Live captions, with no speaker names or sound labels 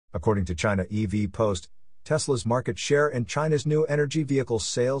According to CnEVPost, Tesla's market share in China's new energy vehicle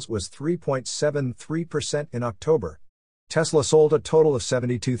sales was 3.73% in October. Tesla sold a total of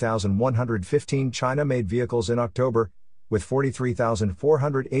 72,115 China-made vehicles in October, with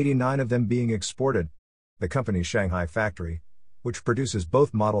 43,489 of them being exported. The company's Shanghai factory, which produces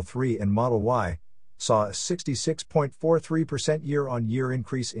both Model 3 and Model Y, saw a 66.43% year-on-year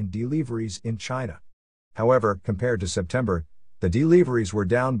increase in deliveries in China. However, compared to September, the deliveries were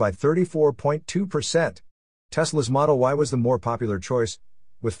down by 34.2%. Tesla's Model Y was the more popular choice,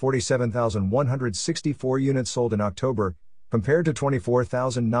 with 47,164 units sold in October, compared to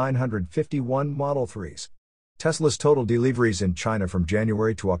 24,951 Model 3s. Tesla's total deliveries in China from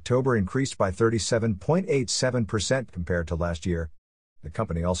January to October increased by 37.87% compared to last year. The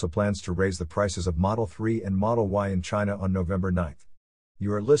company also plans to raise the prices of Model 3 and Model Y in China on November 9.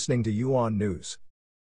 You are listening to Yuan News.